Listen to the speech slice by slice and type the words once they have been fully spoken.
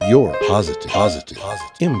your positive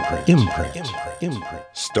imprint.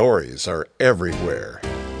 Stories are everywhere.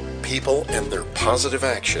 People and their positive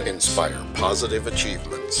action inspire positive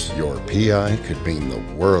achievements. Your PI could mean the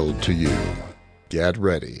world to you. Get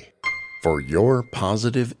ready for your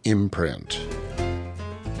positive imprint.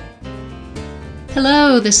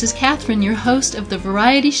 Hello, this is Catherine, your host of the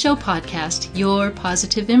variety show podcast, Your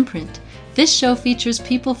Positive Imprint. This show features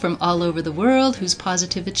people from all over the world whose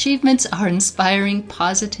positive achievements are inspiring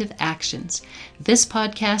positive actions. This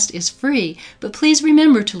podcast is free, but please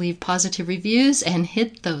remember to leave positive reviews and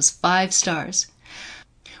hit those 5 stars.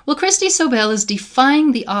 Well, Christy Sobel is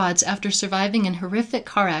defying the odds after surviving an horrific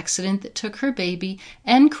car accident that took her baby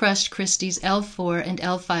and crushed Christy's L4 and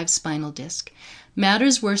L5 spinal disc.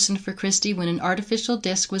 Matters worsened for Christy when an artificial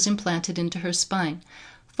disc was implanted into her spine.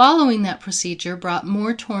 Following that procedure brought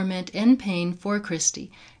more torment and pain for Christy,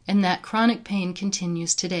 and that chronic pain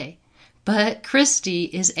continues today. But Christy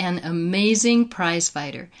is an amazing prize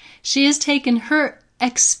fighter. She has taken her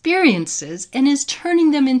experiences and is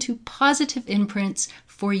turning them into positive imprints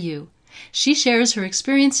for you. She shares her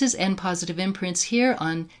experiences and positive imprints here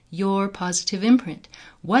on Your Positive Imprint.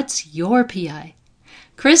 What's your PI?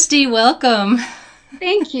 Christy, welcome.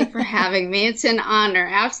 Thank you for having me. It's an honor,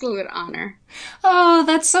 absolute honor. Oh,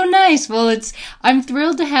 that's so nice. Well, I'm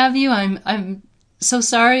thrilled to have you. I'm so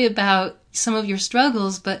sorry about some of your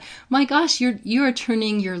struggles, but my gosh, you are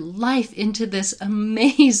turning your life into this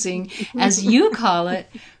amazing, as you call it,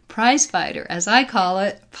 prize fighter, as I call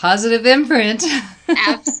it, positive imprint.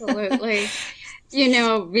 Absolutely. You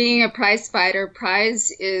know, being a prize fighter, prize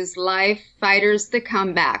is life, fighter's the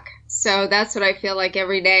comeback. So that's what I feel like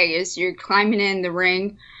every day is you're climbing in the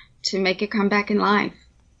ring to make a comeback in life.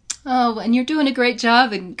 Oh, and you're doing a great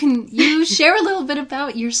job. And can you share a little bit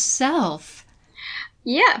about yourself?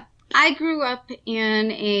 Yeah. I grew up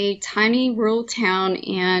in a tiny rural town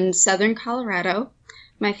in southern Colorado.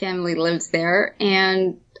 My family lives there,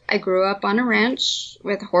 and I grew up on a ranch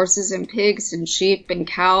with horses and pigs and sheep and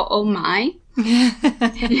cow. Oh my.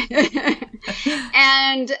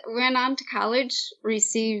 And went on to college,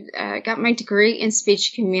 got my degree in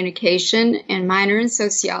speech communication and minor in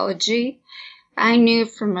sociology. I knew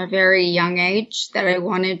from a very young age that I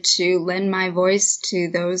wanted to lend my voice to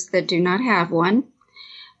those that do not have one.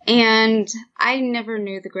 And I never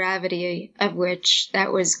knew the gravity of which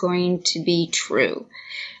that was going to be true.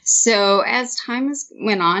 So as time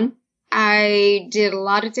went on, I did a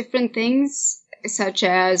lot of different things, such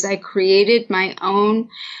as I created my own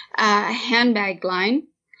handbag line.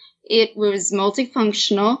 It was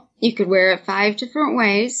multifunctional. You could wear it 5 different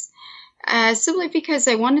ways, simply because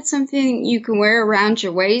I wanted something you can wear around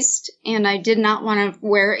your waist, and I did not want to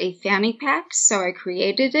wear a fanny pack, so I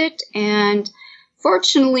created it, and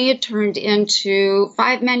fortunately it turned into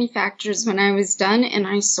 5 manufacturers when I was done, and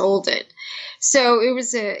I sold it. So it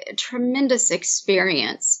was a tremendous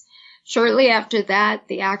experience. Shortly after that,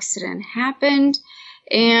 the accident happened,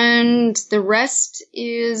 and the rest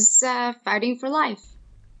is fighting for life.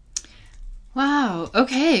 Wow.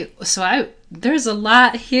 Okay. So there's a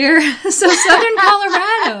lot here. So Southern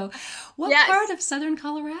Colorado. What Yes. part of Southern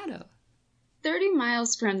Colorado? 30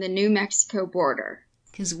 miles from the New Mexico border.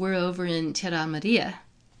 Because we're over in Tierra Maria.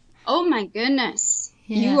 Oh my goodness.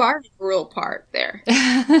 Yeah. You are the rural part there.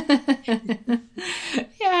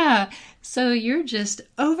 Yeah. So you're just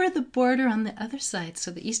over the border on the other side,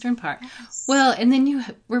 so the eastern part. Yes. Well, and then you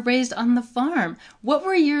were raised on the farm. What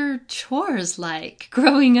were your chores like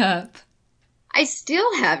growing up? I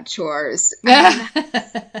still have chores. And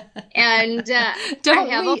Don't I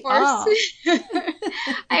have we a horse.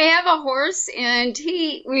 I have a horse, and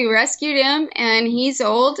we rescued him, and he's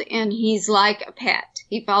old, and he's like a pet.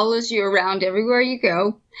 He follows you around everywhere you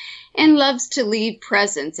go and loves to leave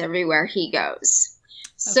presents everywhere he goes.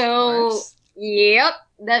 So, yep,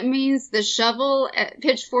 that means the shovel,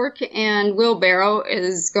 pitchfork, and wheelbarrow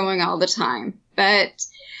is going all the time. But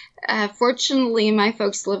fortunately, my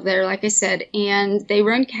folks live there, like I said, and they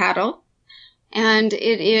run cattle. And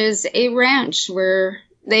it is a ranch where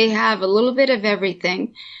they have a little bit of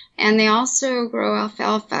everything. And they also grow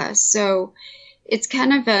alfalfa. So it's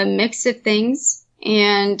kind of a mix of things.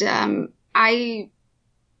 And I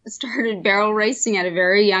started barrel racing at a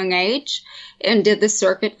very young age and did the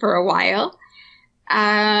circuit for a while.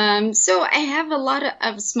 So I have a lot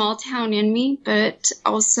of small town in me, but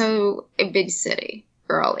also a big city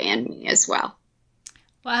girl in me as well.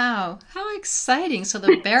 Wow, how exciting. So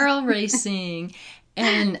the barrel racing,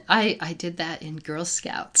 and I did that in Girl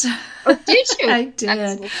Scouts. Oh, did you? I did.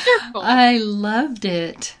 That's wonderful. I loved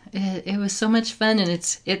it. It was so much fun, and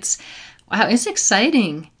it's wow, it's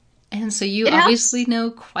exciting. And so you obviously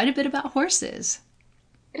know quite a bit about horses.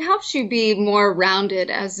 It helps you be more rounded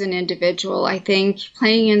as an individual. I think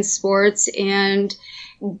playing in sports and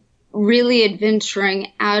really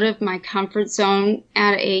adventuring out of my comfort zone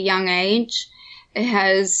at a young age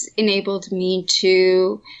has enabled me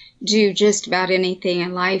to do just about anything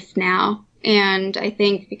in life now. And I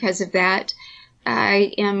think because of that,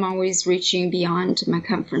 I am always reaching beyond my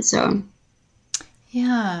comfort zone.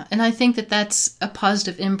 Yeah, and I think that that's a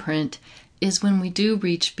positive imprint, is when we do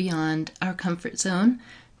reach beyond our comfort zone,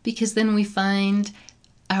 because then we find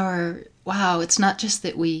it's not just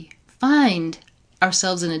that we find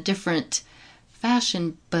ourselves in a different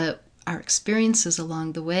fashion, but our experiences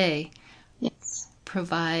along the way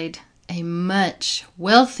provide a much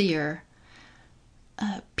wealthier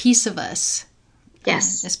piece of us.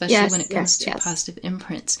 Yes. Especially when it comes to positive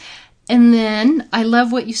imprints. And then I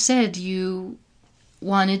love what you said. You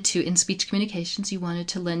wanted to, in speech communications, you wanted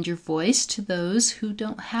to lend your voice to those who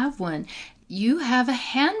don't have one. You have a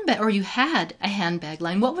handbag, or you had a handbag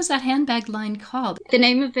line. What was that handbag line called? The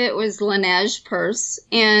name of it was La Neige Purse,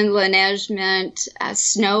 and La Neige meant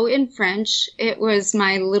snow in French. It was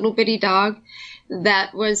my little bitty dog.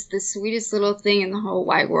 That was the sweetest little thing in the whole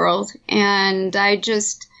wide world. And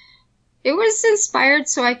it was inspired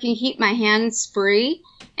so I can keep my hands free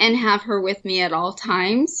and have her with me at all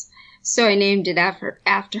times. So I named it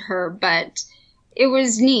after her. But it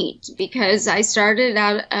was neat because I started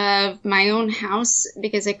out of my own house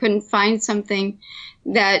because I couldn't find something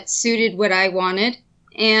that suited what I wanted.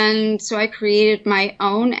 And so I created my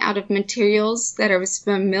own out of materials that I was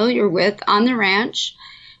familiar with on the ranch.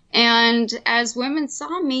 And as women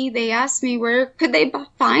saw me, they asked me where could they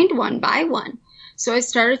find one, buy one. So I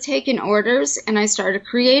started taking orders and I started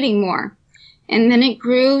creating more. And then it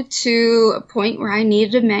grew to a point where I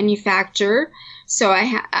needed a manufacturer. So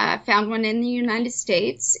I found one in the United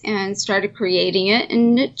States and started creating it.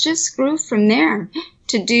 And it just grew from there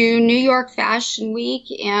to do New York Fashion Week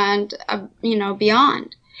and,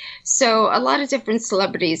 beyond. So a lot of different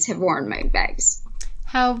celebrities have worn my bags.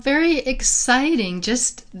 How very exciting,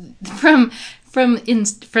 just from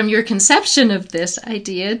your conception of this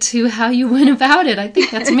idea to how you went about it. I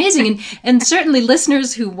think that's amazing. And certainly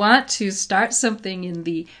listeners who want to start something in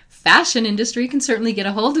the fashion industry can certainly get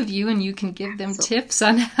a hold of you, and you can give them tips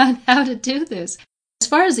on how to do this. As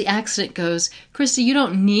far as the accident goes, Christy, you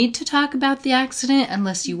don't need to talk about the accident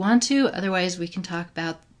unless you want to. Otherwise, we can talk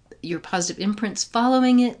about your positive imprints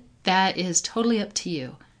following it. That is totally up to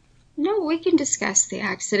you. No, we can discuss the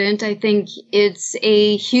accident. I think it's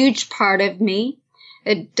a huge part of me.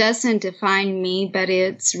 It doesn't define me, but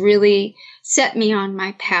it's really set me on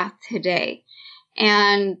my path today.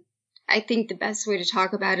 And I think the best way to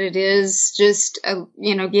talk about it is just,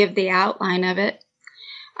 give the outline of it.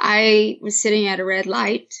 I was sitting at a red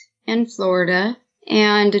light in Florida,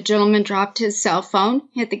 and a gentleman dropped his cell phone,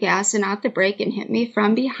 hit the gas and out the brake, and hit me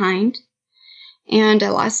from behind. And I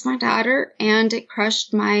lost my daughter, and it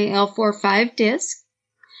crushed my L4-5 disc.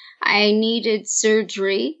 I needed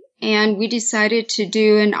surgery, and we decided to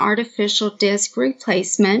do an artificial disc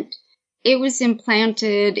replacement. It was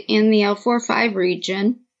implanted in the L4-5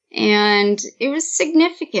 region, and it was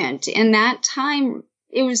significant. In that time,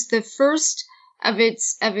 it was the first of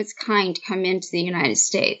its kind come into the United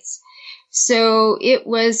States. So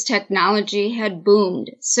technology had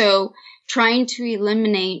boomed. So trying to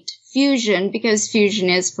eliminate fusion, because fusion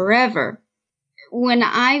is forever. When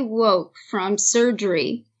I woke from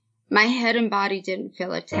surgery, my head and body didn't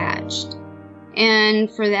feel attached. And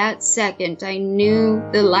for that second, I knew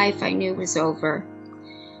the life I knew was over.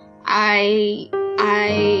 I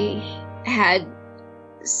had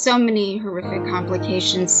so many horrific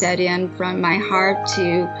complications set in, from my heart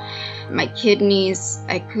to my kidneys.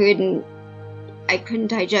 I couldn't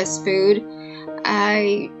digest food.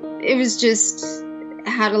 It was just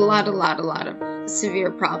had a lot of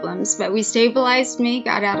severe problems, but we stabilized me,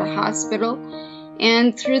 got out of hospital,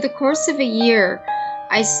 and through the course of a year,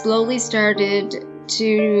 I slowly started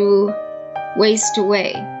to waste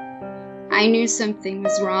away. I knew something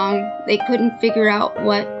was wrong. They couldn't figure out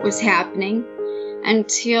what was happening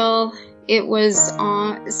until it was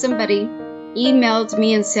somebody emailed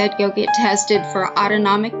me and said, go get tested for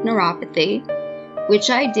autonomic neuropathy, which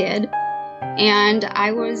I did, and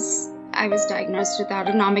I was diagnosed with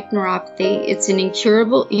autonomic neuropathy. It's an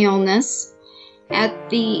incurable illness. At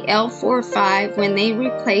the L4-5, when they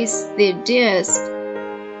replaced the disc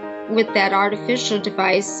with that artificial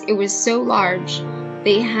device, it was so large,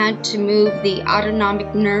 they had to move the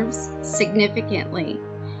autonomic nerves significantly.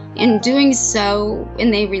 In doing so,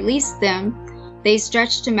 when they released them, they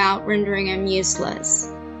stretched them out, rendering them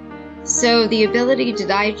useless. So the ability to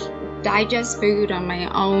digest food on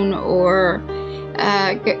my own, or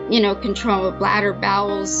control of bladder,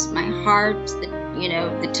 bowels, my heart,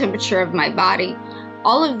 the temperature of my body.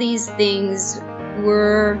 All of these things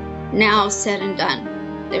were now said and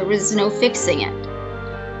done. There was no fixing it.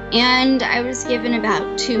 And I was given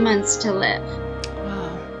about 2 months to live.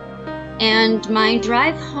 Wow. And my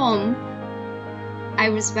drive home, I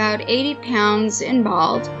was about 80 pounds and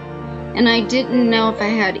bald, and I didn't know if I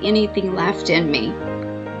had anything left in me.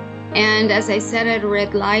 And as I sat at a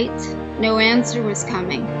red light, no answer was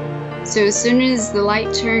coming. So as soon as the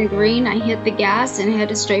light turned green, I hit the gas and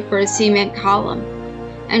headed straight for a cement column.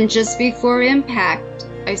 And just before impact,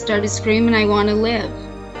 I started screaming, I want to live.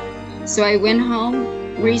 So I went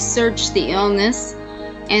home, researched the illness,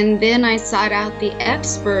 and then I sought out the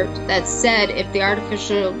expert that said if the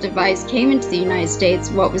artificial device came into the United States,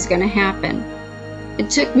 what was going to happen. It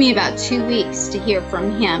took me about 2 weeks to hear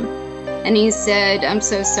from him. And he said, I'm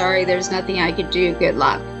so sorry, there's nothing I could do, good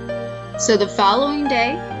luck. So the following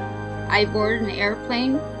day, I boarded an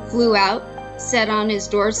airplane, flew out, sat on his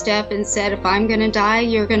doorstep and said, if I'm going to die,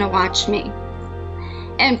 you're going to watch me.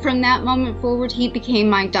 And from that moment forward, he became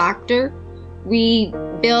my doctor. We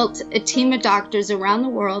built a team of doctors around the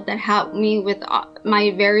world that helped me with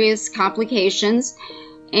my various complications.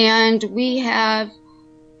 And we have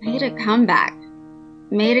made a comeback,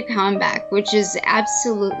 which is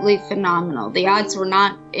absolutely phenomenal. The odds were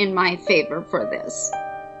not in my favor for this.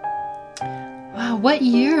 Wow, what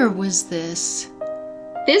year was this?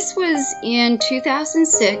 This was in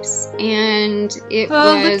 2006, and it was...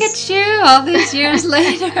 Oh, look at you, all these years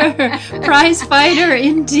later. Prize fighter,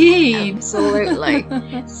 indeed. Absolutely.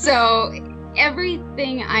 So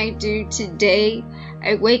everything I do today,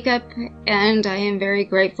 I wake up and I am very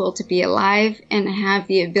grateful to be alive and have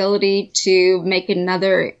the ability to make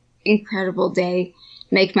another incredible day,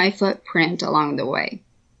 make my footprint along the way.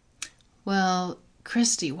 Well,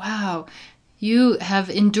 Christy, wow. You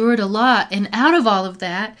have endured a lot, and out of all of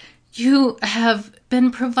that, you have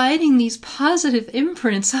been providing these positive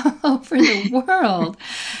imprints all over the world.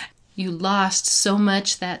 You lost so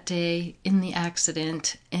much that day in the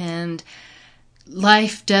accident, and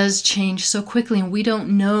life does change so quickly, and we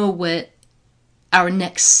don't know what our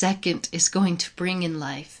next second is going to bring in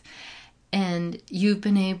life. And you've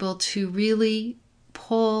been able to really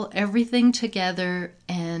pull everything together,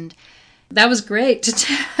 and that was great to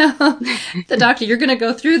tell the doctor, you're going to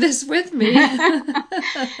go through this with me.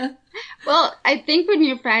 Well, I think when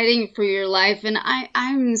you're fighting for your life, and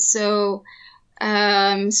I'm so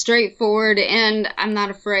straightforward, and I'm not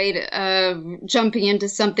afraid of jumping into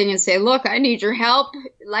something and say, look, I need your help,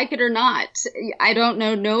 like it or not. I don't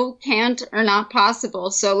know, no, can't, or not possible,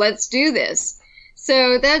 so let's do this.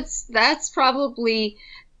 So that's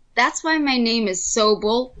why my name is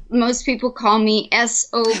Sobel. Most people call me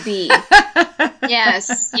S-O-B.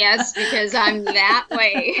 Yes, because I'm that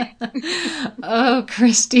way. Oh,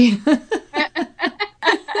 Christy.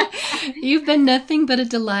 You've been nothing but a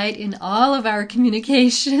delight in all of our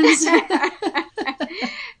communications.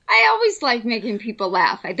 I always like making people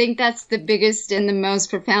laugh. I think that's the biggest and the most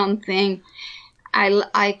profound thing.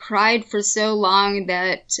 I cried for so long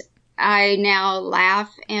that I now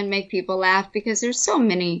laugh and make people laugh because there's so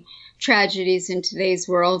many tragedies in today's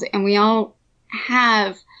world, and we all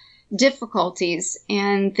have difficulties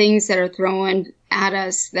and things that are thrown at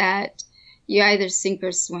us that you either sink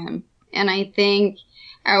or swim. And I think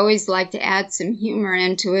I always like to add some humor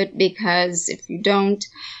into it, because if you don't,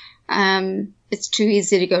 it's too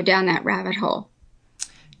easy to go down that rabbit hole.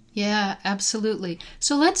 Yeah, absolutely.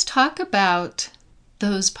 So let's talk about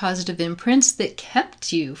those positive imprints that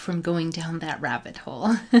kept you from going down that rabbit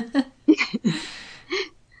hole. I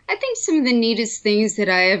think some of the neatest things that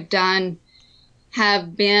I have done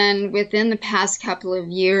have been within the past couple of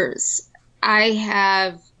years. I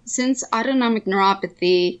have, since autonomic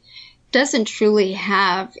neuropathy doesn't truly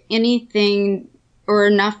have anything or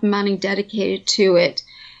enough money dedicated to it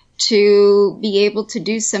to be able to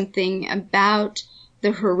do something about the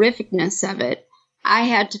horrificness of it, I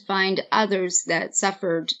had to find others that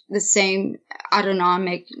suffered the same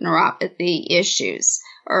autonomic neuropathy issues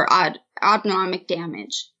or autonomic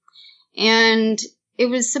damage. And it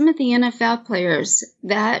was some of the NFL players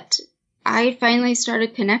that I finally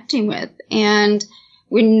started connecting with. And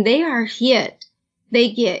when they are hit,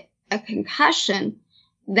 they get a concussion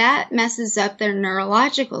that messes up their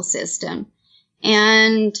neurological system.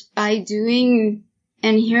 And by doing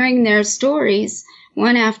and hearing their stories,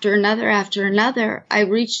 one after another, I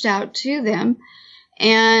reached out to them.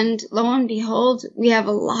 And lo and behold, we have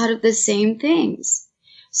a lot of the same things.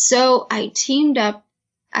 So I'm teaming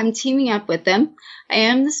up with them. I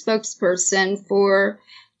am the spokesperson for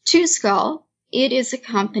Two Skull. It is a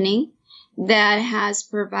company that has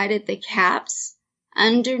provided the caps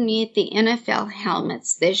underneath the NFL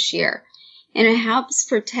helmets this year. And it helps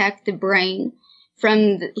protect the brain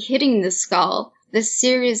from hitting the skull, the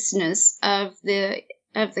seriousness of the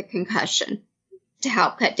concussion, to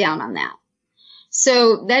help cut down on that.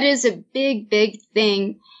 So that is a big, big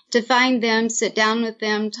thing, to find them, sit down with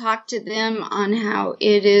them, talk to them on how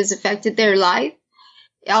it has affected their life.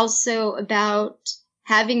 Also about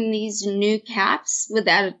having these new caps,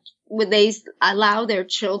 would they allow their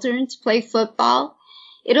children to play football?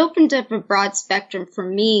 It opened up a broad spectrum for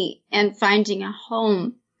me, and finding a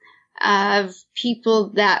home of people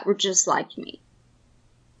that were just like me.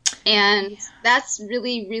 And that's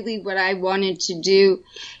really, really what I wanted to do,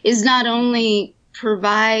 is not only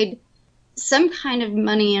provide some kind of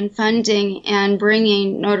money and funding and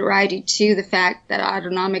bringing notoriety to the fact that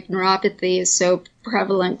autonomic neuropathy is so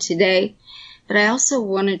prevalent today, but I also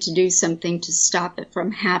wanted to do something to stop it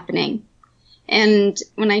from happening. And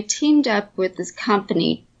when I teamed up with this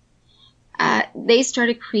company, they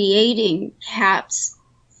started creating caps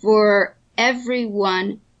for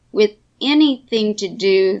everyone with anything to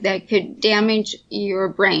do that could damage your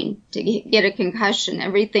brain, to get a concussion.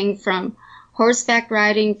 Everything from horseback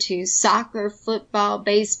riding to soccer, football,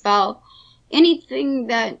 baseball, anything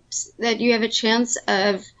that you have a chance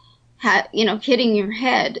of hitting your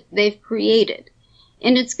head, they've created.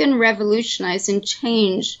 And it's going to revolutionize and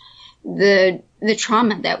change the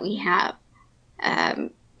trauma that we have,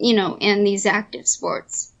 in these active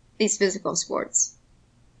sports, these physical sports.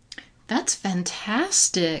 That's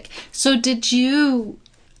fantastic. So did you,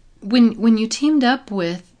 when you teamed up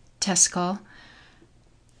with Tescal,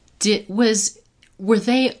 were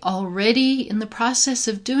they already in the process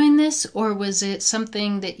of doing this, or was it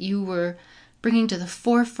something that you were bringing to the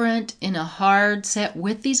forefront in a hard set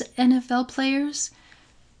with these NFL players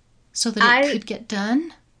so that it could get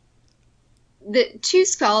done? The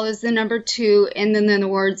TwoSkull is the number 2, and then the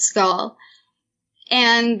word skull.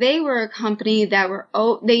 And they were a company that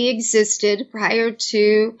they existed prior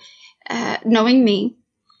to knowing me.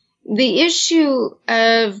 The issue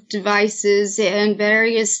of devices and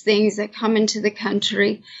various things that come into the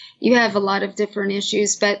country, you have a lot of different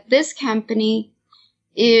issues, but this company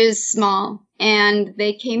is small, and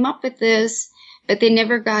they came up with this, but they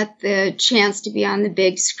never got the chance to be on the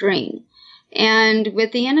big screen. And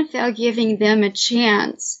with the NFL giving them a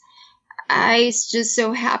chance, I just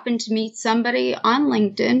so happened to meet somebody on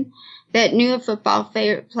LinkedIn that knew of football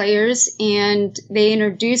players, and they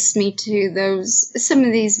introduced me to some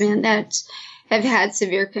of these men that have had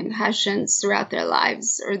severe concussions throughout their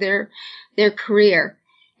lives or their career.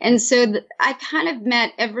 And so I kind of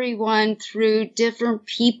met everyone through different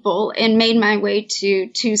people and made my way to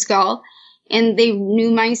TwoSkull, and they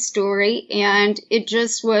knew my story, and it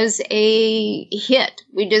just was a hit.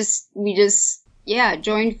 We just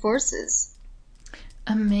joined forces.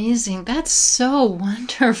 Amazing. That's so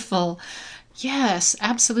wonderful. Yes,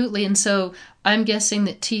 absolutely. And so I'm guessing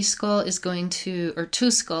that TwoSkull is going to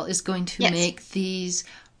yes, make these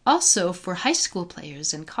also for high school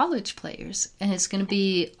players and college players, and it's going to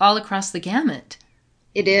be all across the gamut.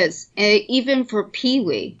 It is. Even for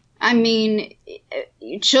Pee-wee. I mean,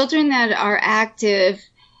 children that are active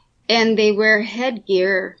and they wear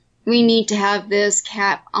headgear, we need to have this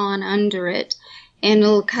cap on under it, and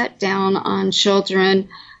it'll cut down on children,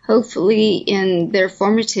 hopefully in their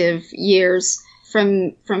formative years,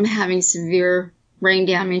 from having severe brain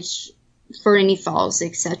damage for any falls,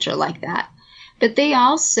 etc., like that. But they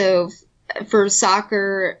also, for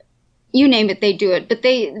soccer, you name it, they do it. But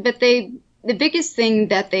the biggest thing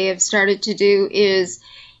that they have started to do is,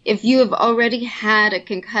 if you have already had a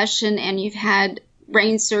concussion and you've had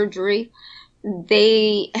brain surgery,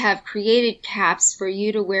 they have created caps for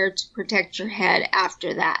you to wear to protect your head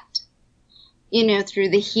after that, through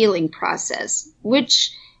the healing process,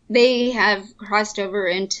 which they have crossed over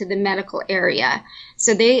into the medical area.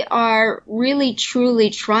 So they are really, truly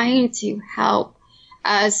trying to help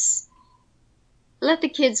us let the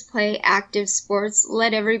kids play active sports,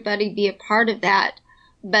 let everybody be a part of that,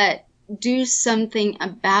 but do something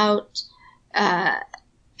about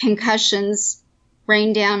concussions,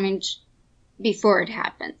 brain damage before it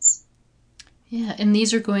happens. Yeah, and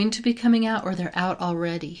these are going to be coming out, or they're out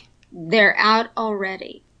already? They're out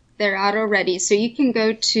already. So you can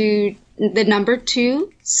go to the number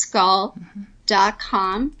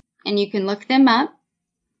 2skull.com and you can look them up.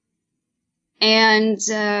 And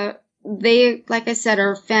they, like I said,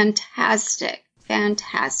 are fantastic.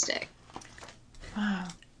 Fantastic. Wow.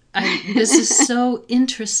 This is so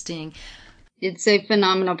interesting. It's a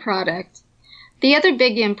phenomenal product. The other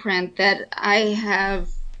big imprint that I have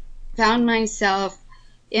found myself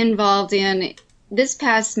involved in. This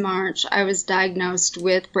past March, I was diagnosed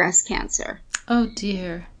with breast cancer. Oh,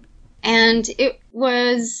 dear. And it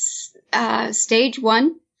was stage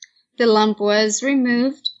 1. The lump was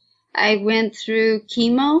removed. I went through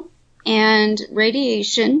chemo and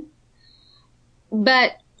radiation.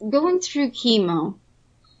 But going through chemo,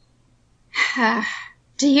 to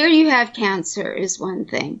hear you have cancer is one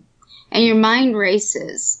thing, and your mind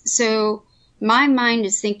races. So my mind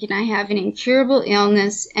is thinking I have an incurable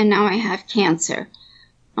illness, and now I have cancer.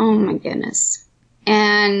 Oh my goodness.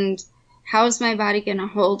 And how is my body going to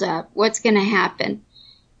hold up? What's going to happen?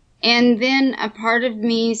 And then a part of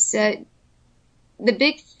me said, the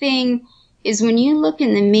big thing is when you look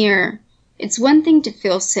in the mirror, it's one thing to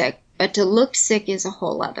feel sick, but to look sick is a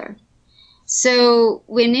whole other. So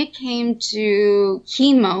when it came to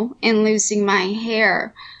chemo and losing my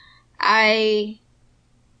hair, I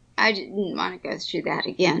didn't want to go through that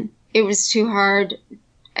again. It was too hard.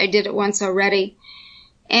 I did it once already.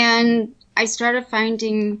 And I started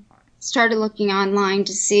looking online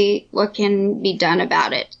to see what can be done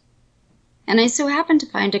about it. And I so happened to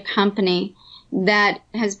find a company that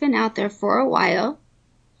has been out there for a while,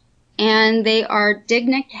 and they are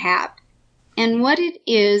DignaCap. And what it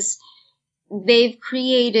is, they've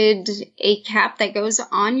created a cap that goes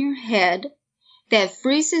on your head that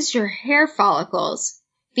freezes your hair follicles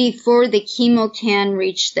before the chemo can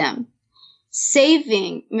reach them,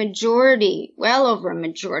 saving well over a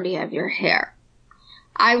majority of your hair.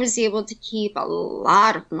 I was able to keep a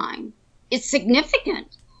lot of mine. It's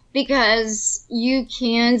significant because you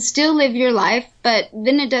can still live your life, but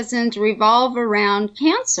then it doesn't revolve around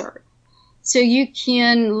cancer. So you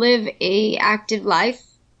can live a active life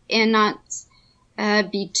and not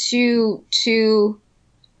be too.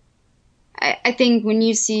 I think when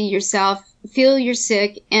you feel you're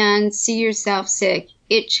sick and see yourself sick,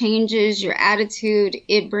 it changes your attitude.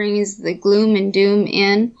 It brings the gloom and doom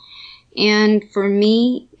in. And for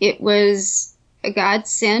me, it was a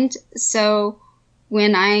godsend. So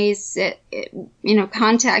when I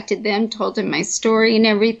contacted them, told them my story and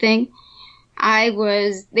everything, they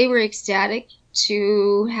were ecstatic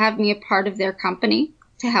to have me a part of their company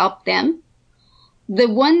to help them. The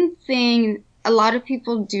one thing a lot of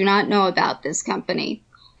people do not know about this company,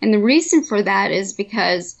 and the reason for that is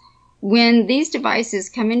because when these devices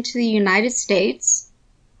come into the United States,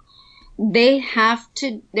 they're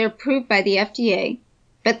approved by the FDA,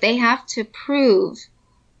 but they have to prove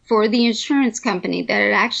for the insurance company that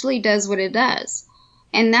it actually does what it does.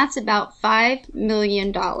 And that's about $5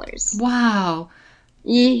 million. Wow.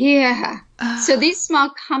 Yeah. So these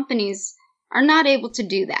small companies are not able to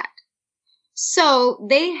do that. So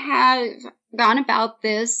they have gone about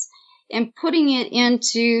this and putting it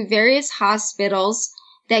into various hospitals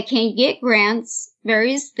that can get grants,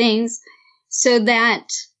 various things, so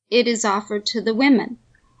that it is offered to the women.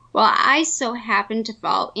 Well, I so happened to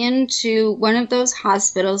fall into one of those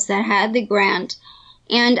hospitals that had the grant,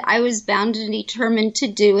 and I was bound and determined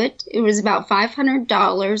to do it. It was about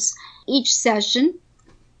 $500 each session.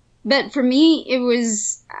 But for me,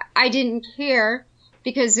 I didn't care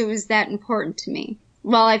because it was that important to me.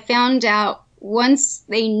 Well, I found out once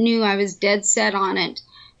they knew I was dead set on it,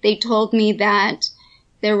 they told me that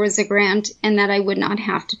there was a grant and that I would not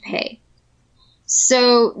have to pay.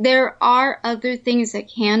 So there are other things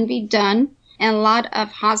that can be done, and a lot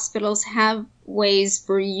of hospitals have ways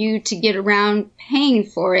for you to get around paying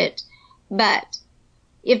for it. But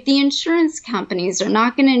if the insurance companies are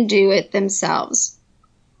not going to do it themselves,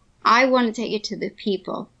 I want to take it to the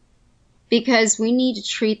people, because we need to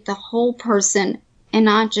treat the whole person and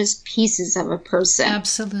not just pieces of a person.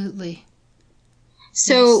 Absolutely.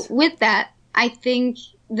 So yes. With that, I think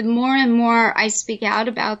the more and more I speak out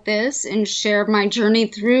about this and share my journey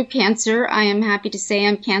through cancer, I am happy to say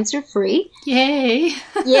I'm cancer-free. Yay.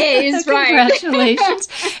 Yay is right. Congratulations.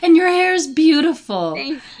 And your hair is beautiful.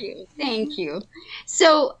 Thank you. Thank you.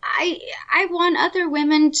 So I want other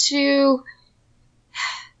women to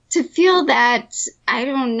feel that, I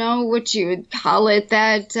don't know what you would call it,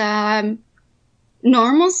 that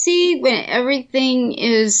normalcy when everything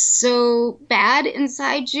is so bad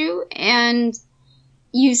inside you and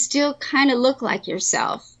you still kind of look like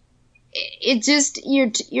yourself. It just,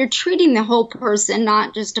 you're treating the whole person,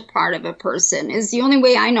 not just a part of a person, is the only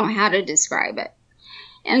way I know how to describe it.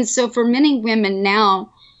 And so for many women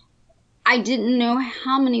now, I didn't know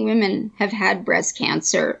how many women have had breast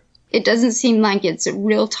cancer. It doesn't seem like it's a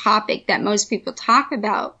real topic that most people talk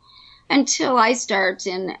about until I start,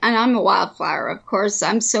 and I'm a wildflower, of course.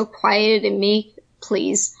 I'm so quiet and meek,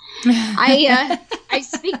 please. I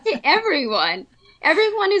speak to everyone.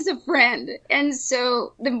 Everyone is a friend. And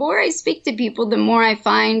so the more I speak to people, the more I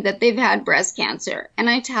find that they've had breast cancer, and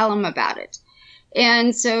I tell them about it.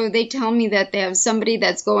 And so they tell me that they have somebody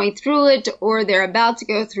that's going through it or they're about to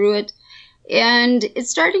go through it. And it's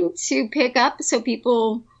starting to pick up so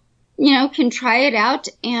people, can try it out.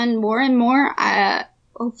 And more,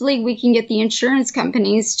 hopefully we can get the insurance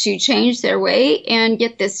companies to change their way and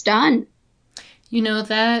get this done.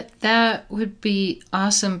 That would be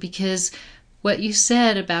awesome, because what you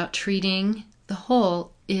said about treating the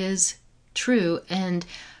whole is true. And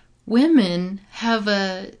women have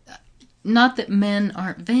not that men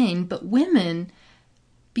aren't vain, but women,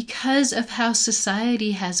 because of how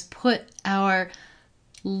society has put our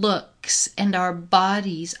looks and our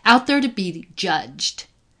bodies out there to be judged,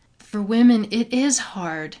 for women it is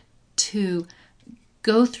hard to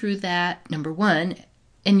go through that, number one,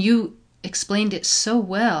 and you explained it so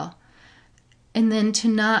well, and then to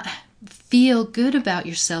not feel good about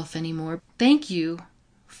yourself anymore. Thank you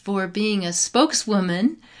for being a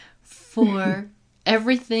spokeswoman for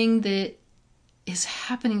everything that is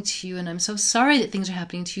happening to you, and I'm so sorry that things are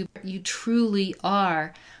happening to you. You truly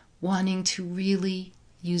are wanting to really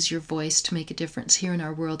use your voice to make a difference here in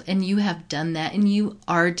our world, and you have done that, and you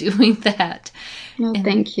are doing that. Well,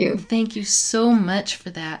 thank you. Thank you so much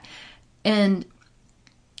for that. And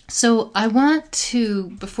so I want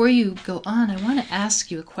to, before you go on, I want to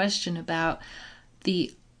ask you a question about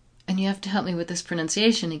and you have to help me with this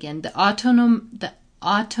pronunciation again, the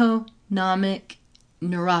autonomic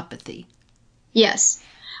neuropathy. Yes.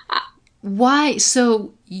 Why?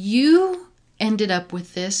 So you ended up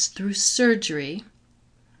with this through surgery.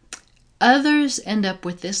 Others end up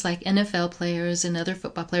with this, like NFL players and other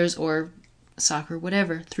football players or soccer,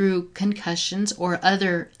 whatever, through concussions or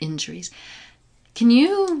other injuries. Can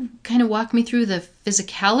you kind of walk me through the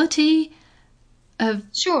physicality of...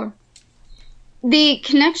 Sure. The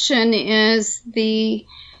connection is the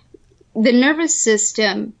nervous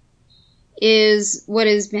system is what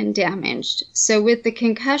has been damaged. So with the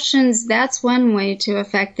concussions, that's one way to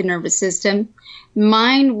affect the nervous system.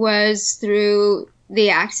 Mine was through the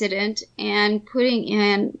accident and putting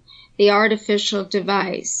in the artificial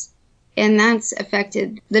device, and that's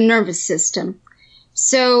affected the nervous system.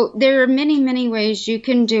 So there are many, many ways you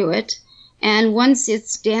can do it, and once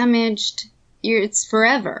it's damaged, it's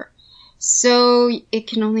forever. So it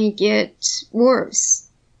can only get worse.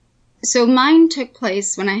 So mine took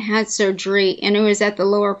place when I had surgery, and it was at the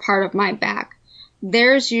lower part of my back.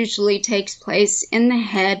 Theirs usually takes place in the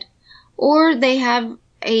head, or they have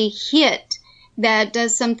a hit that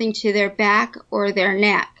does something to their back or their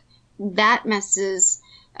neck. That messes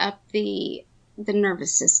up the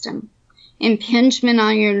nervous system. Impingement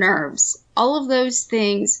on your nerves. All of those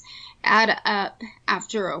things add up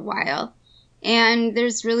after a while, and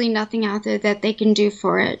there's really nothing out there that they can do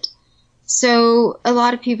for it. So a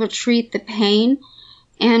lot of people treat the pain,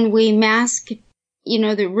 and we mask,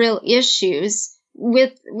 the real issues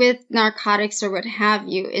with narcotics or what have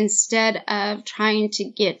you, instead of trying to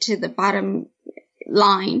get to the bottom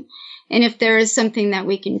line. And if there is something that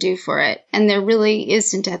we can do for it, and there really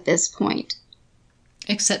isn't at this point.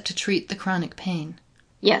 Except to treat the chronic pain.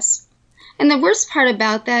 Yes. And the worst part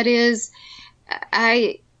about that is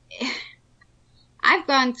I've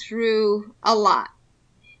gone through a lot.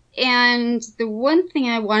 And the one thing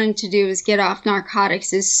I wanted to do was get off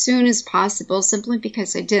narcotics as soon as possible, simply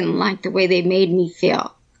because I didn't like the way they made me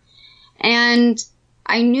feel. And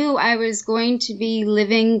I knew I was going to be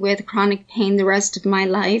living with chronic pain the rest of my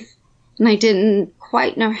life, and I didn't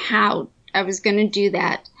quite know how I was going to do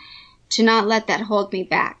that, to not let that hold me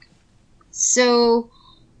back. So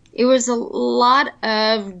it was a lot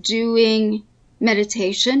of doing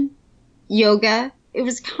meditation, yoga. It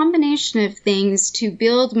was a combination of things to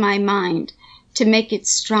build my mind, to make it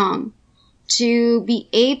strong, to be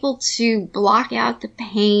able to block out the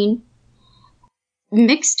pain,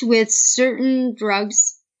 mixed with certain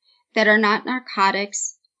drugs that are not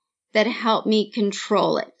narcotics that help me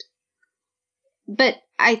control it. But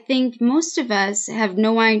I think most of us have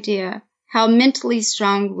no idea how mentally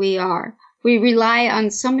strong we are. We rely on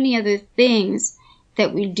so many other things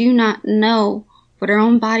that we do not know what our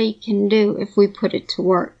own body can do if we put it to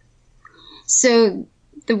work. So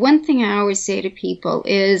the one thing I always say to people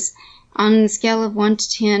is, on a scale of 1 to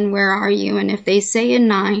 10, where are you? And if they say a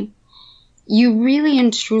 9, you really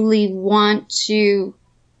and truly want to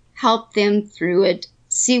help them through it,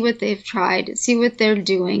 see what they've tried, see what they're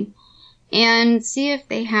doing, and see if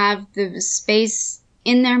they have the space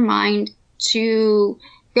in their mind to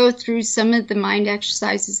go through some of the mind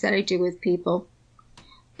exercises that I do with people.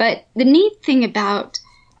 But the neat thing about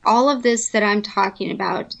all of this that I'm talking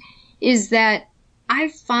about is that I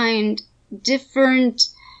find different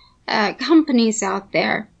companies out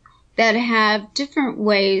there that have different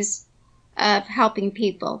ways of helping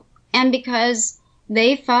people. And because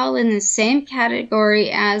they fall in the same category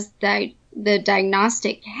as the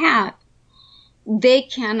diagnostic hat, they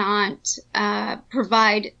cannot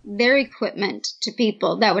provide their equipment to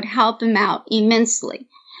people that would help them out immensely,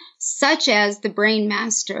 such as the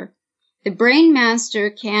BrainMaster. The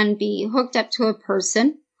BrainMaster can be hooked up to a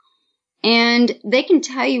person, and they can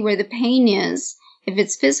tell you where the pain is, if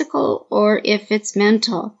it's physical or if it's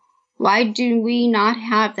mental. Why do we not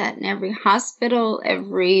have that in every hospital,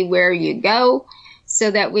 everywhere you go,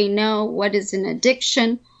 so that we know what is an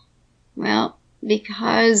addiction? Well,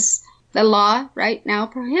 because the law right now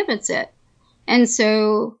prohibits it. And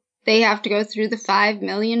so they have to go through the $5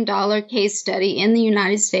 million case study in the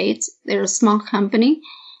United States. They're a small company,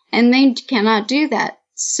 and they cannot do that.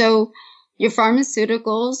 So your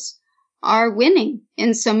pharmaceuticals are winning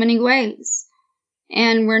in so many ways,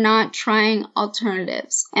 and we're not trying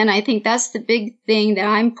alternatives. And I think that's the big thing that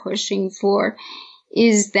I'm pushing for,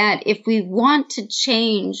 is that if we want to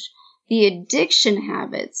change the addiction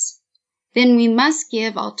habits, then we must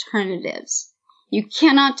give alternatives. You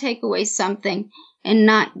cannot take away something and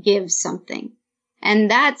not give something. And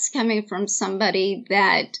that's coming from somebody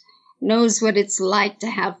that knows what it's like to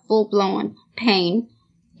have full-blown pain,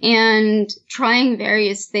 and trying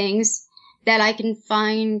various things that I can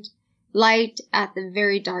find light at the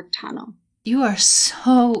very dark tunnel. You are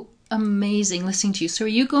so amazing listening to you. So are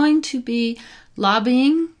you going to be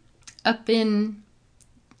lobbying up in...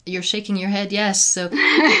 You're shaking your head, yes. So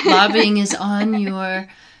lobbying is on your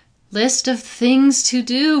list of things to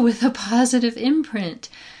do with a positive imprint.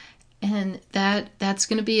 And that's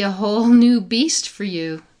going to be a whole new beast for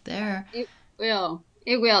you there. It will.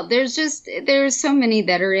 It will. There's so many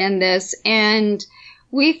that are in this, and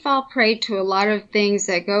we fall prey to a lot of things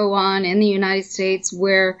that go on in the United States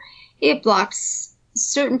where it blocks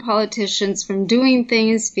certain politicians from doing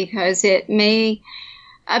things because it may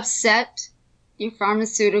upset your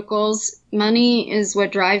pharmaceuticals. Money is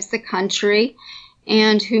what drives the country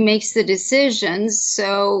and who makes the decisions.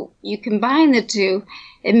 So you combine the two,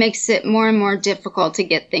 it makes it more and more difficult to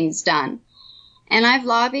get things done. And I've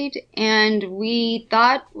lobbied, and we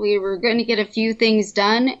thought we were going to get a few things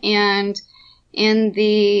done, and in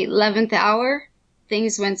the 11th hour,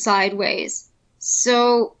 things went sideways.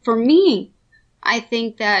 So for me, I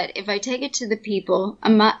think that if I take it to the people,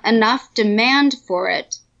 enough demand for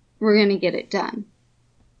it, we're going to get it done.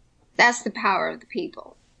 That's the power of the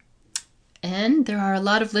people. And there are a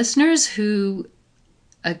lot of listeners who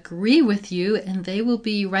agree with you, and they will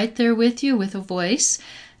be right there with you with a voice.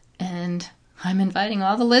 And I'm inviting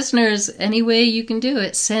all the listeners, any way you can do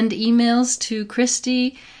it. Send emails to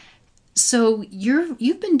Christy. So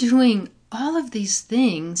you've been doing all of these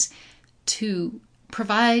things to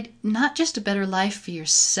provide not just a better life for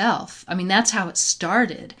yourself. I mean, that's how it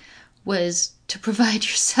started, was to provide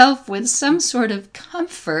yourself with some sort of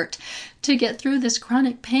comfort to get through this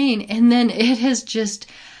chronic pain. And then it has just,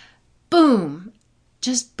 boom,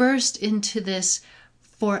 just burst into this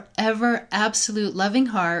forever absolute loving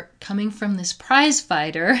heart coming from this prize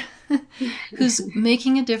fighter who's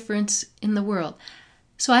making a difference in the world.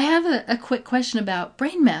 So I have a quick question about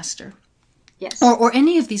BrainMaster. Yes. Or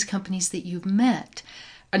any of these companies that you've met.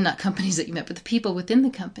 Or not companies that you met, but the people within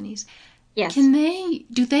the companies. Yes.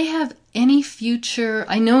 Do they have any future?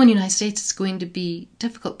 I know in the United States it's going to be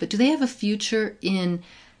difficult, but do they have a future in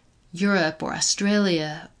Europe or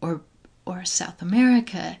Australia or South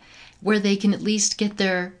America where they can at least get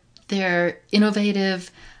their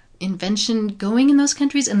innovative invention going in those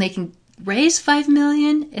countries, and they can raise $5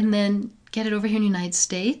 million and then get it over here in the United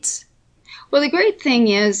States? Well, the great thing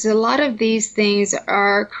is a lot of these things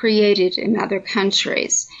are created in other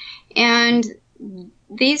countries, and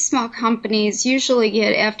these small companies usually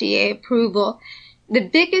get FDA approval. The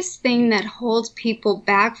biggest thing that holds people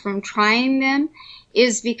back from trying them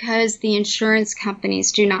is because the insurance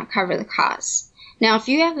companies do not cover the costs. Now, if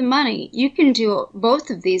you have the money, you can do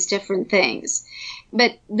both of these different things.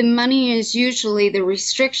 But the money is usually the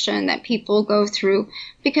restriction that people go through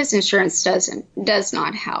because insurance does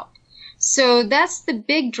not help. So that's the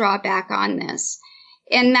big drawback on this.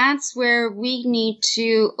 And that's where we need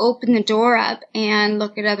to open the door up and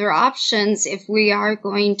look at other options if we are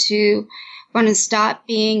going to want to stop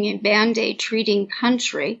being a Band-Aid treating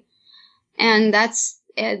country. And that's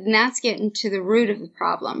getting to the root of the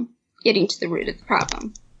problem. You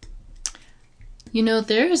know,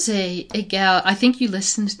 there's a gal, I think you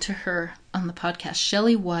listened to her on the podcast,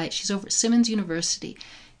 Shelley White. She's over at Simmons University.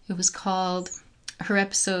 It was called, her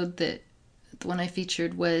episode that the one I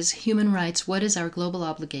featured, was Human Rights, What is Our Global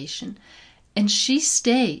Obligation? And she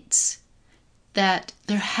states that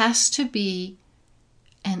there has to be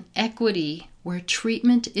an equity where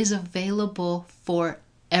treatment is available for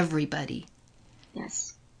everybody.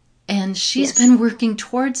 Yes. And she's been working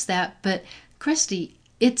towards that. But Christy,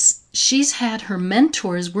 she's had her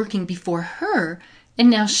mentors working before her, and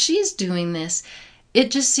now she's doing this.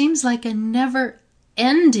 It just seems like a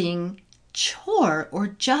never-ending chore or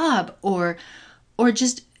job or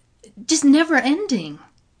just never-ending.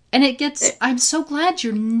 And I'm so glad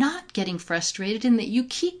you're not getting frustrated and that you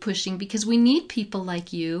keep pushing, because we need people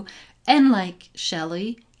like you and like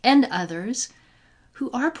Shelley and others who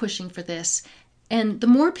are pushing for this. And the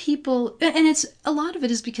more people, and a lot of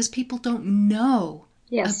it is because people don't know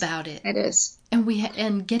about it. It is.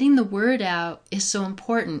 And getting the word out is so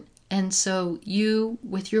important. And so you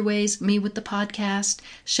with your ways, me with the podcast,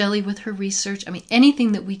 Shelley with her research,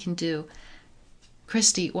 anything that we can do.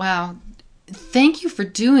 Christy, wow. Thank you for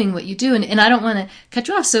doing what you do. And I don't want to cut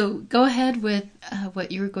you off, so go ahead with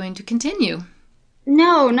what you're going to continue.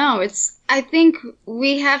 No, I think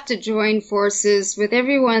we have to join forces with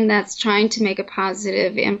everyone that's trying to make a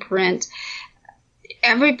positive imprint.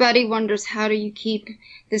 Everybody wonders, how do you keep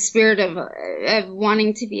the spirit of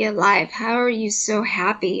wanting to be alive? How are you so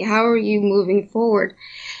happy? How are you moving forward?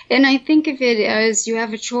 And I think of it as you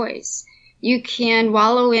have a choice. You can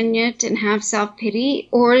wallow in it and have self-pity,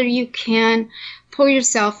 or you can pull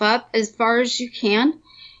yourself up as far as you can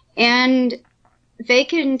and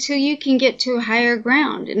fake it until you can get to a higher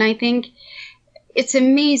ground. And I think it's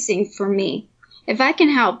amazing for me. If I can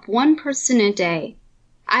help one person a day,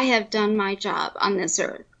 I have done my job on this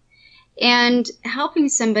earth. And helping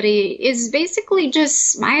somebody is basically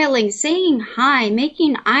just smiling, saying hi,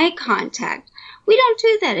 making eye contact. We don't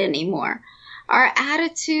do that anymore. Our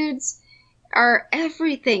attitudes are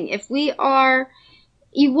everything.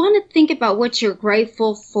 You want to think about what you're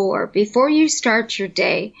grateful for before you start your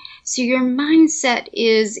day, so your mindset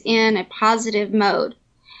is in a positive mode.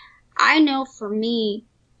 I know for me,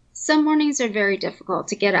 some mornings are very difficult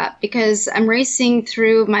to get up because I'm racing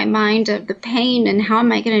through my mind of the pain and how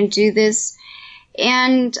am I going to do this.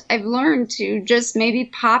 And I've learned to just maybe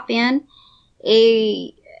pop in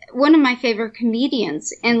one of my favorite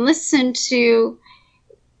comedians and listen to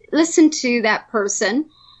that person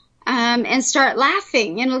and start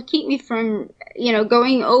laughing. And it'll keep me from,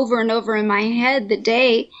 going over and over in my head the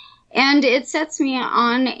day. And it sets me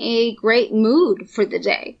on a great mood for the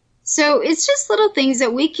day. So it's just little things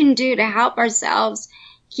that we can do to help ourselves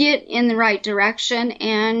get in the right direction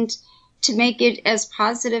and to make it as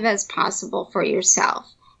positive as possible for yourself.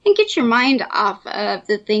 And get your mind off of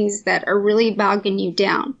the things that are really bogging you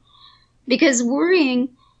down. Because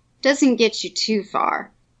worrying doesn't get you too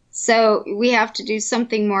far. So we have to do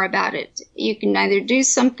something more about it. You can either do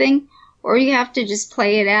something or you have to just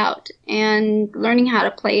play it out. And learning how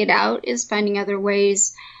to play it out is finding other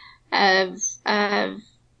ways of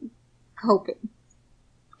coping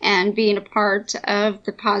and being a part of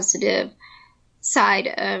the positive side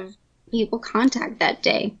of people contact that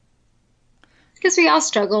day. Because we all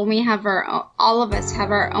struggle. All of us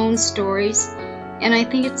have our own stories. And I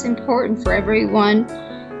think it's important for everyone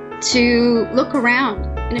to look around.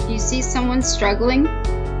 And if you see someone struggling,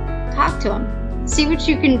 talk to them. See what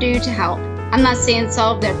you can do to help. I'm not saying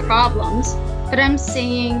solve their problems, but I'm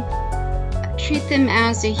saying treat them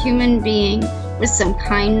as a human being with some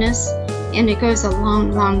kindness, and it goes a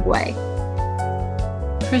long, long way.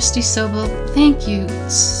 Christy Sobel, thank you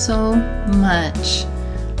so much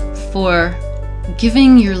for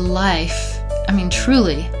giving your life,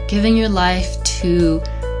 truly giving your life to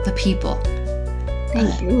the people.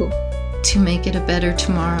 Thank you. To make it a better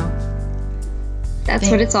tomorrow. That's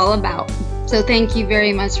what it's all about. So thank you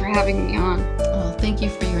very much for having me on. Well, thank you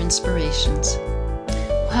for your inspirations.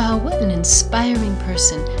 Wow, what an inspiring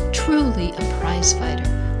person. Truly a prize fighter.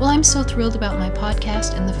 Well, I'm so thrilled about my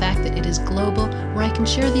podcast and the fact that it is global, where I can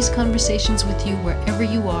share these conversations with you wherever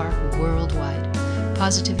you are worldwide.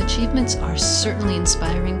 Positive achievements are certainly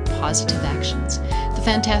inspiring positive actions. The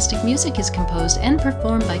fantastic music is composed and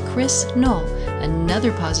performed by Chris Knoll,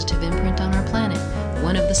 another positive imprint on our planet.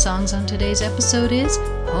 One of the songs on today's episode is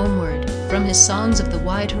Homeward, from his Songs of the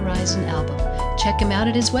Wide Horizon album. Check him out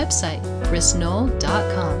at his website,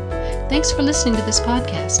 chrisknoll.com. Thanks for listening to this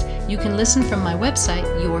podcast. You can listen from my website,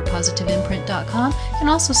 yourpositiveimprint.com, and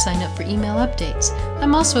also sign up for email updates.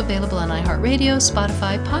 I'm also available on iHeartRadio,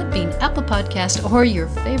 Spotify, Podbean, Apple Podcast, or your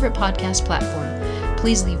favorite podcast platform.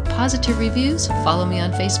 Please leave positive reviews, follow me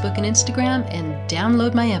on Facebook and Instagram, and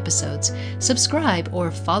download my episodes. Subscribe or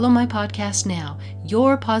follow my podcast now.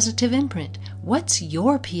 Your Positive Imprint. What's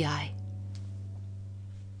your PI?